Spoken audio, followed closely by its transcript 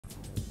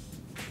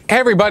Hey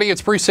everybody,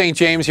 it's Bruce St.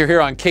 James. You're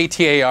here on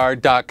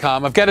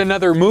KTAR.com. I've got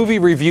another movie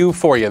review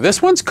for you.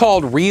 This one's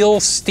called Real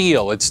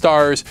Steel. It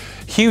stars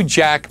Hugh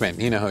Jackman.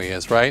 You know who he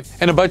is, right?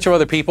 And a bunch of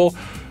other people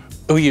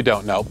who you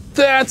don't know.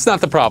 That's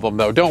not the problem,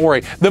 though. Don't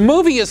worry. The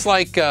movie is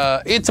like,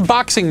 it's a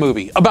boxing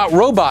movie about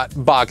robot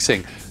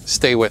boxing.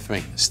 Stay with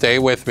me. Stay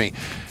with me.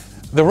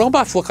 The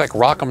robots look like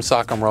Rock'em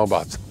Sock'em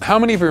robots. How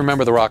many of you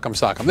remember the Rock'em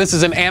Sock'em? This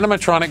is an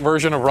animatronic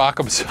version of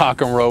Rock'em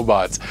Sock'em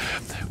robots.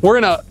 We're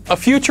in a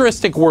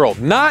futuristic world,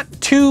 not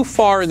too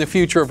far in the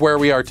future of where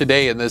we are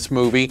today in this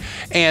movie.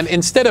 And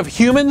instead of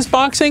humans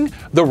boxing,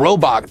 the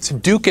robots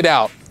duke it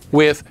out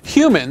with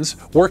humans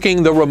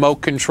working the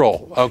remote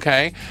control,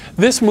 okay?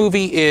 This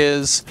movie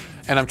is,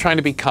 and I'm trying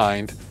to be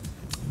kind,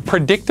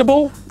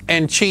 predictable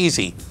and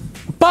cheesy.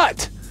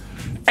 But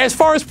as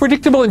far as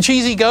predictable and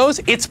cheesy goes,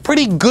 it's a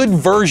pretty good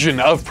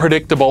version of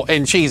predictable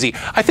and cheesy.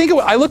 I think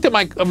I looked at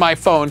my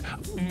phone,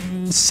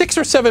 6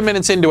 or 7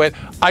 minutes into it,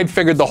 I'd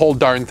figured the whole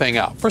darn thing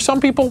out. For some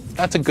people,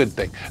 that's a good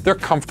thing. They're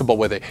comfortable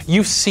with it.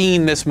 You've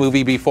seen this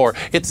movie before.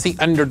 It's the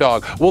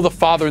underdog. Will the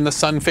father and the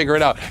son figure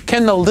it out?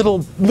 Can the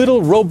little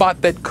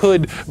robot that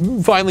could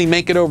finally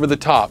make it over the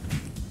top?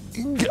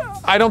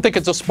 I don't think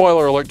it's a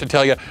spoiler alert to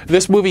tell you,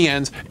 this movie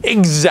ends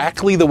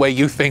exactly the way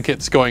you think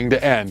it's going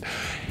to end.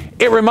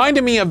 It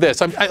reminded me of this.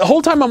 The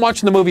whole time I'm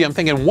watching the movie, I'm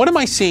thinking, what am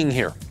I seeing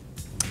here?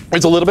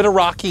 There's a little bit of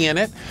Rocky in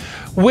it,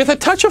 with a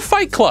touch of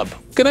Fight Club.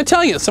 Gonna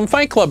tell you, some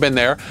Fight Club in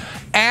there.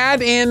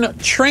 Add in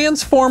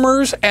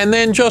Transformers, and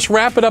then just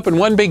wrap it up in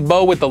one big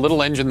bow with the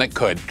little engine that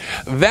could.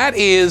 That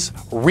is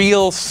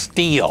Real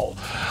Steel.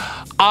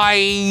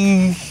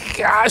 I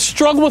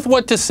struggle with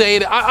what to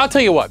say. I'll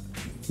tell you what.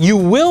 You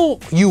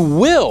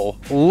will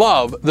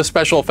love the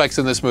special effects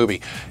in this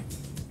movie.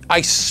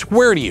 I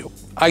swear to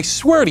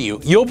you,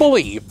 you'll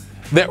believe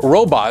that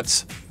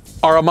robots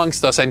are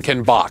amongst us and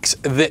can box.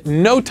 That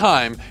no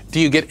time do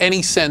you get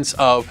any sense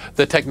of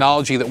the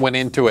technology that went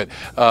into it,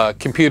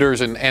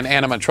 computers and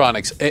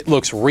animatronics. It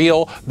looks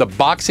real. The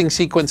boxing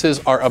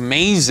sequences are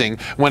amazing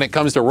when it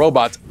comes to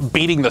robots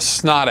beating the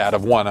snot out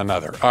of one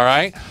another, all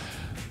right?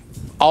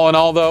 All in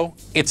all, though,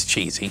 it's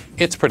cheesy.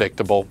 It's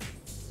predictable.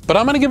 But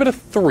I'm going to give it a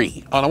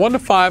 3. On a 1 to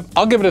 5,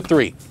 I'll give it a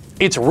 3.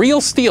 It's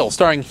Real Steel,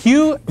 starring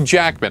Hugh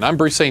Jackman. I'm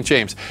Bruce St.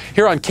 James,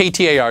 here on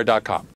KTAR.com.